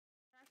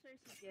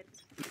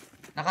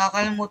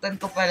Nakakalimutan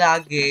ko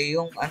palagi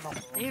yung ano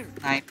ko,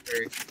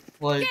 sniper.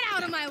 Wall. Get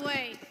out of my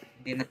way!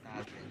 Hindi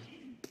natapos.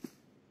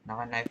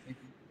 Naka-knife yun.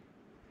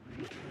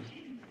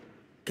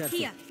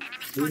 Here.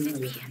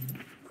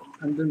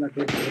 Andun na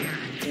ko.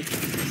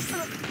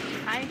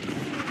 Hi.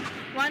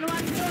 1-1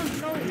 to.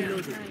 No.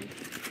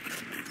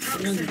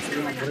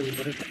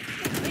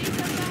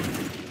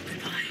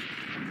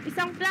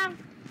 Isang plank.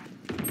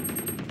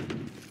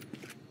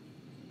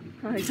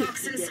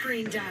 Toxin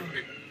screen down.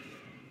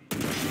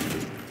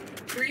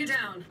 3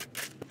 down.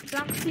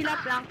 Plank sila,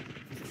 plank.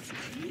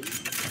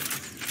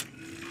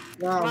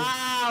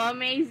 Wow.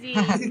 Amazing.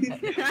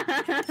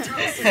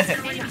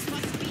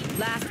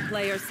 Last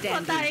player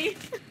standing. Patay.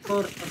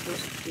 4 tapos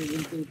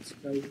 78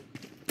 sky.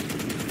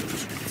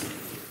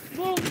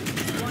 Boom.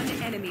 One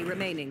enemy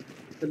remaining.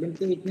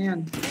 78 na yan.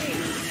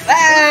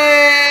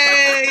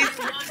 Hey!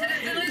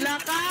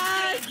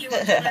 Lakas!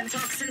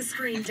 Toxin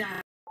screen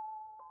down.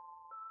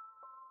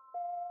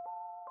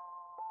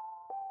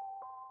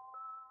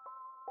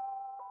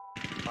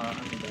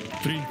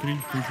 Three.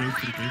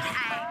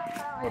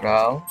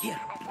 Wow.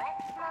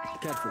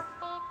 Careful.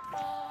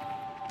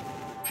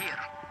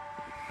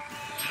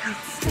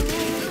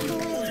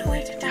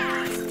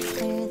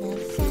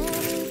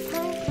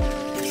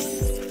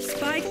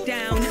 Spike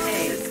down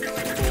A.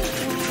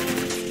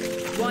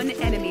 One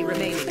enemy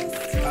remaining.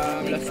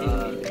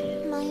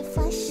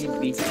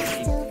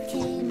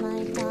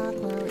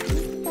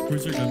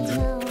 Where's your gun?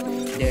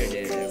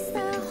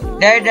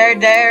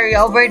 There.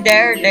 Over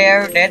there.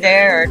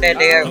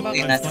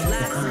 Uwi na.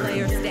 Last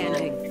player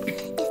standing.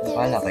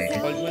 Wala kayo.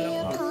 Hold mo lang.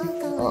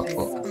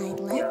 Oo.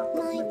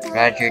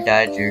 Roger,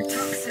 Dodger.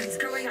 Toxins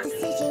going up.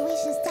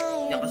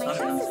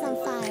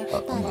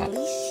 Oo nga.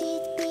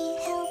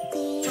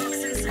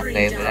 Toxin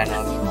Okay, screen wala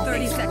down. na.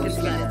 30 seconds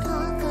left.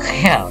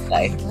 Kaya,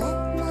 okay. Welcome to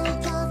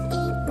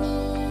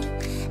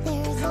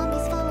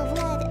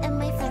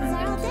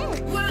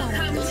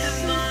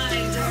my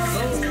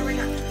toxins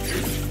going up.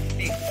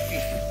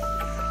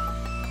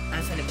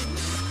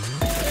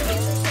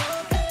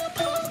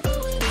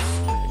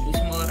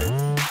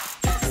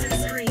 Toxin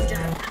screen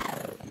down.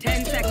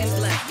 10 seconds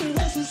left.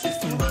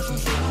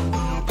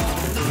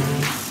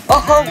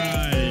 Oh!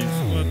 Nice.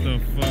 What the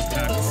fuck?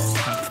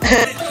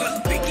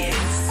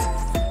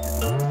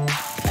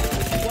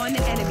 One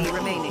enemy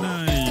remaining.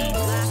 Nice.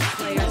 Last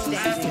player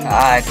standing.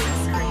 God.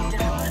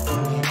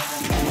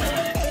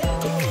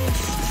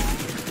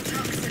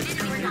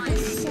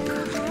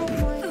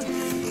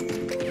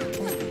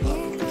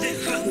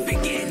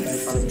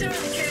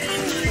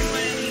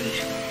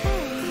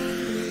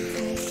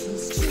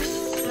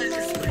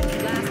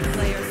 Last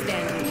player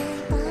standing.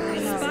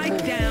 Spike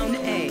down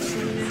A.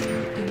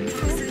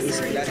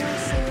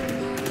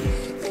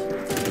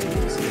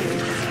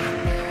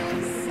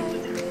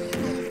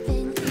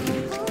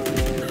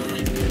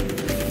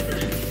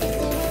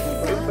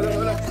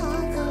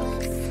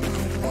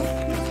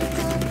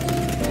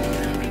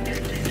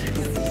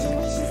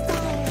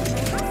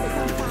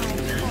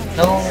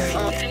 No.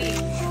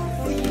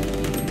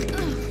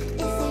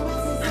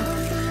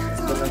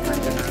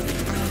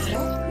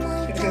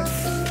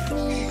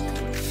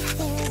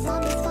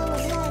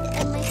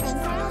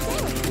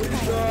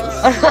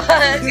 Ano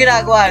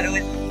ginagawa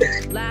nun?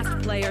 Last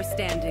player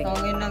standing.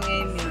 Tawagin ng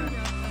game yun.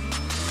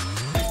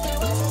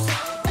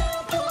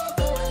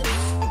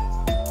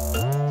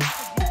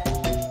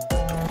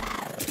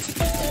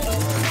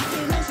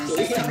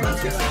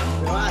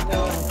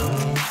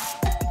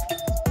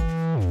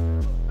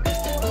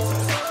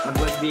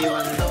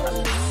 Mag-1v1 na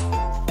lang.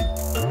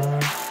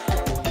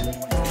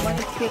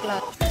 Mag-speak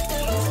lang.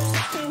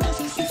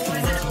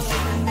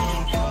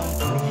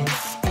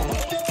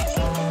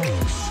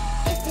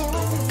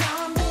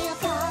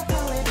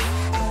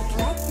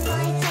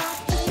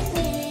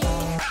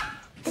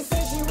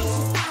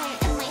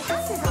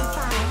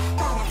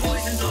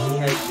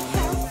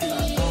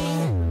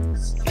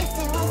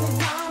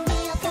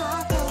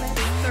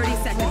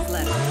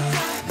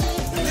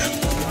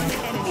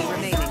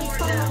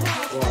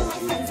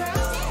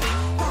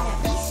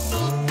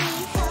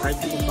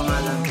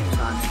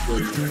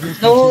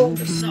 No!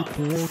 Poison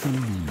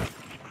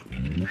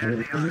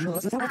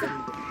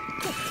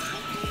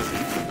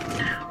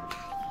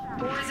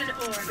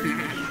orb.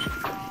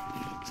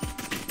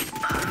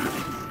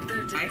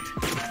 They're dead.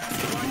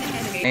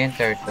 Ayun,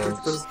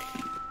 turtles.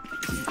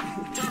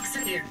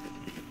 Toxin here.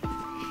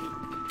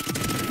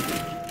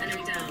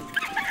 Enemy down.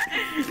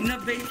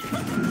 Na-bait.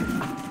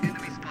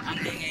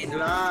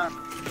 Wala.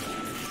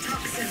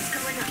 Toxins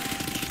going up.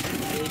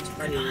 Age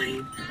pa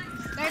yun.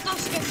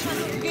 Turtles gets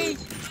one engage.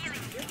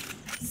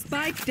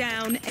 Spike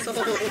down.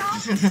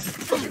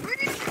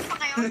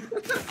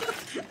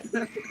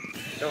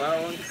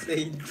 Kawawang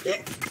stage.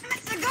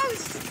 It's a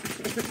ghost!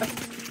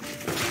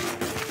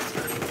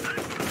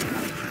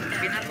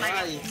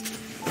 Ay.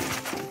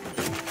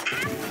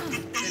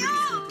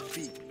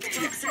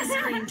 Toxin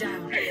screen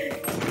down.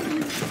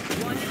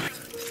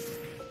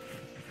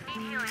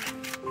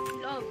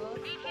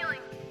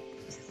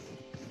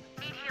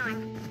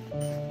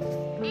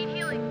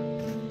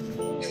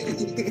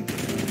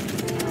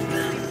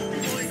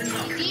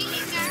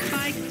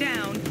 Spike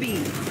down B.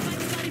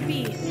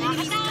 Oh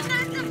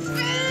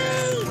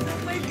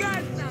my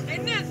God!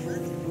 Akin yan!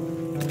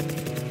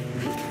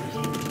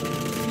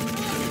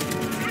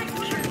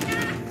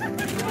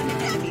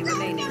 Enemy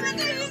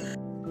remaining.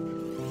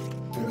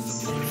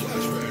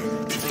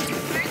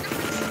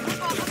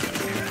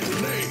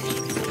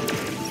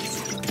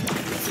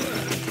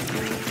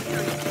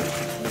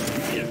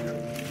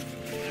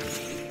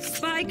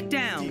 Spike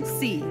down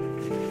C.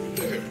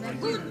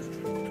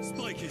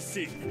 Spike is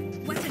sick.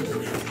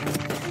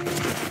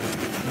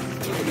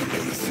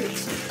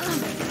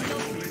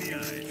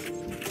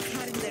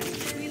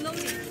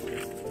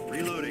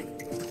 Reloading.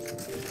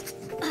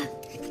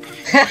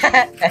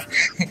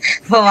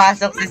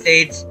 Pumasok si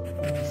Sage.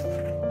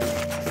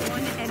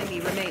 One enemy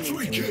remaining.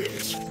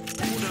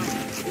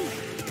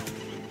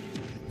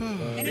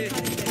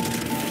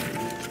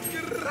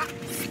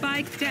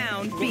 Spike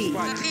down B.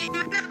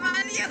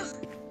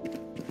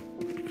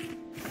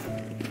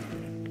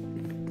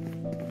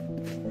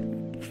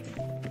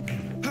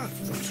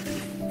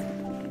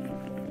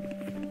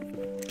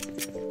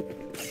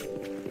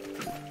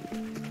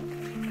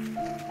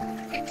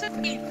 It's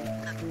okay.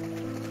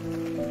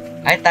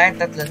 Ay, tayong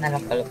tatlo na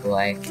lang pala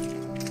buhay.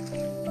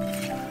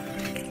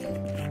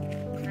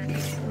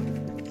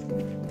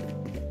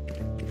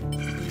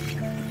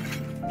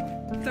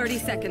 Thirty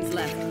seconds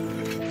left.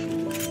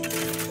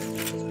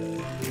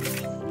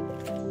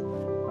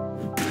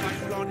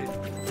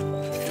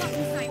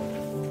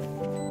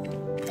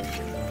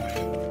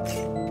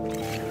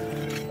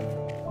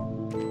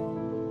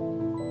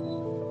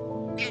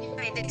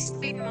 I'd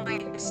explain my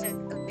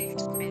innocent to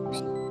this man.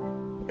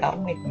 Wala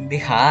akong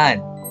maintindihan.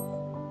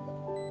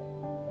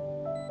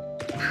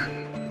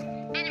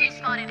 Enemy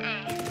spotted A.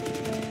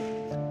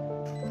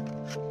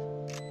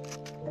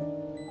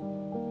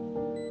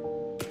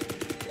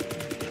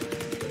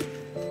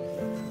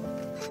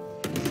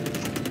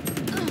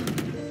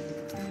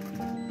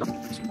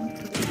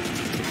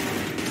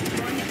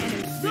 One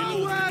enemy.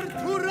 Nowhere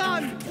to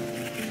run!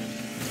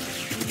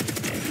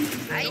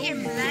 I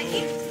am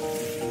lagging.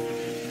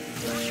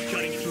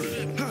 Cutting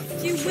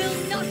through. You will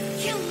not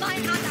kill my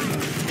ally.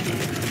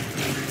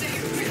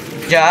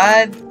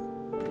 Diyan!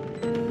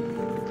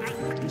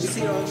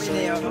 Si Omi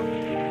na yun.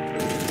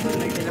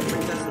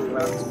 Nag-teleport sa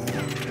suwa.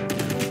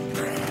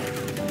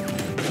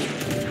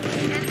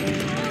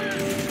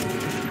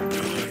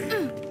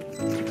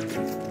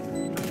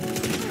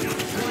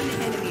 One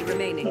enemy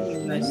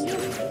remaining. Nice.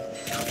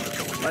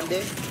 Pande?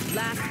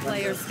 Last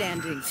player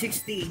standing.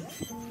 60.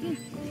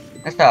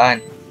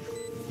 Nasaan?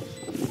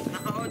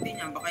 Naka-OD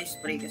niya. Baka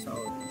spray ka sa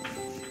OD.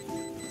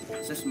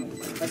 Sa smoke.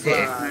 That's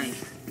Okay. nice.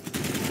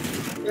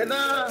 Yan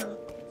na!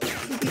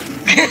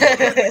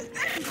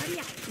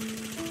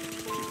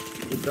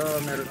 Ito,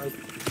 meron ako.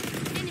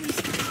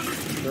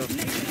 Ito.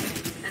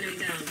 Enemy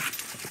down.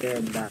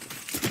 Ganda.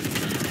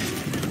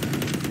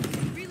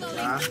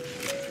 Ha?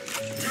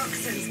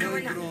 Toxins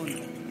going up.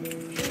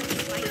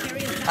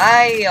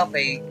 Ay,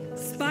 okay.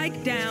 Spike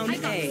down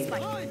A.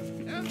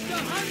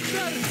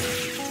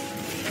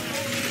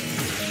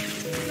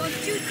 Your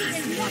duty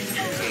is not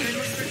over. I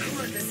must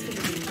record this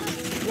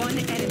video. One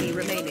enemy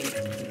remaining.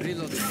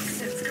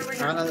 Toxins going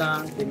up. Ano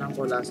lang, tinang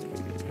ko last.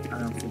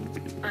 Ano?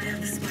 I have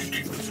the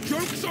spike.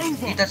 Joke's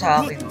over! Dito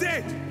sa akin. You're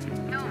dead!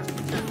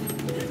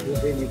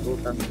 Dito yung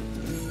ikutan.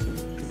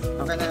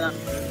 Okay na lang.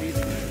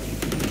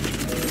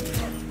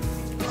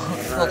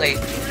 Okay.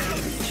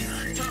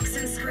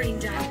 Toxin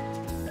screen down.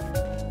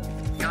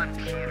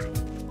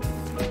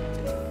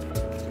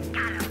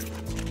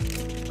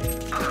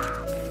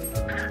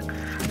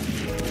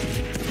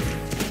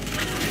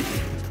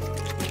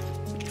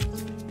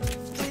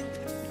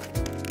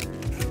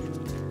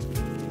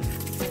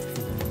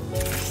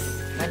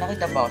 May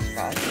nakita ba ako sa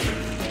taas?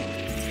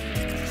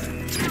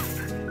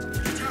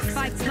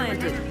 Spike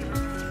planted.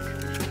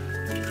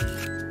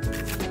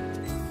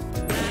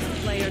 Last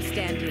player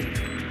standing.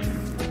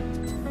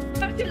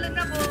 Partilan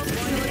ako.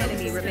 One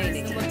enemy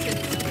remaining.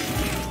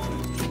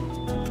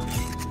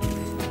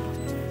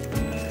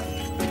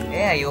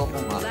 Eh, ayoko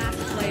nga. Last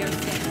player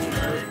standing.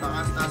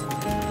 Takas, taas.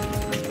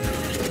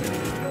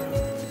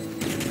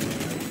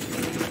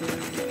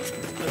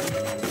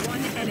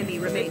 One enemy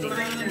remaining.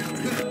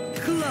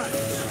 Clutch.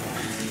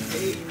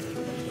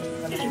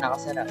 Ano yung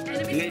nakasara?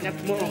 Line up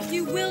mo.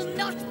 You will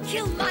not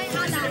kill my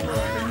ally.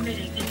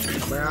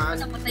 Bayan.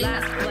 Napatay na.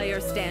 Last player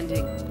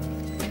standing.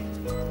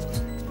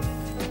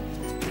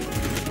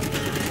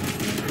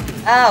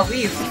 Ah,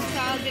 weave!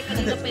 Sabi ko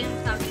na pa yung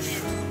sabi niya.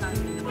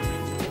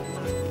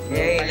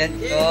 Yay, let's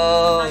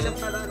go!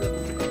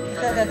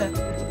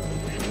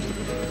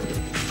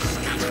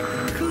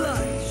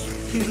 Clutch.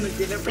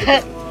 Nag-teleport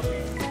ako.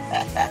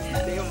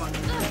 Hindi ko mak-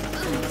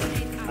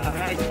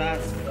 Alright,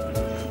 taas.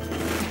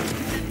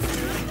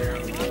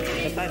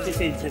 Sa taas si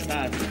Sage, sa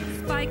taas.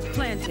 Spike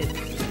planted.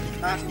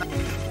 Taas na.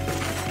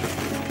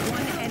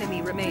 One enemy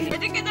remaining.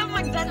 Pwede ka na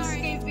mag-dance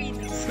kay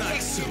Phoenix.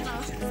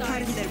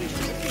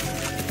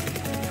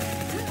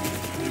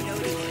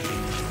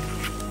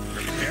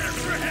 Prepare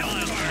for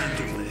hellfire!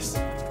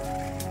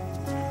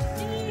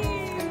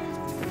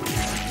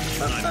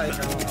 Basta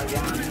ikaw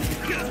kawan.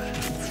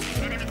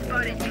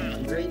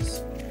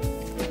 Grace.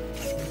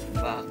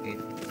 Bakit?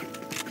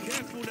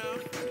 Careful now.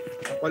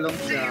 Kulong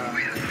siya.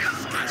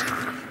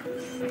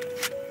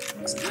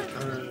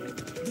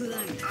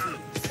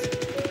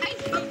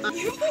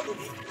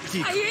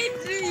 I hate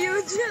you,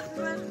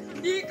 Jetman.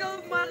 Hindi ka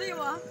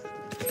mariwa.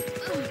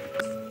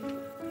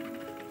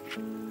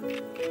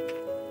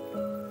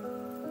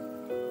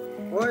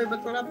 Hoy,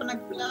 ba't wala pa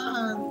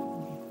nag-plan?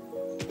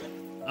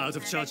 Out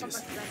of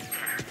charges.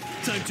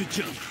 Time to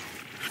jump.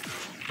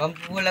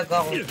 Pampulag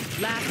ako.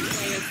 Last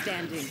player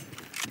standing.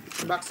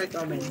 Backside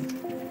omen.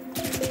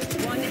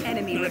 One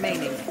enemy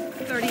remaining.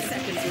 30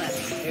 seconds left.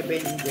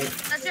 Heaven jet.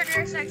 That's your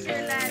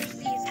intersection land,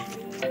 please.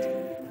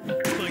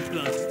 Spike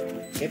blast.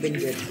 Heaven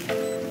jet.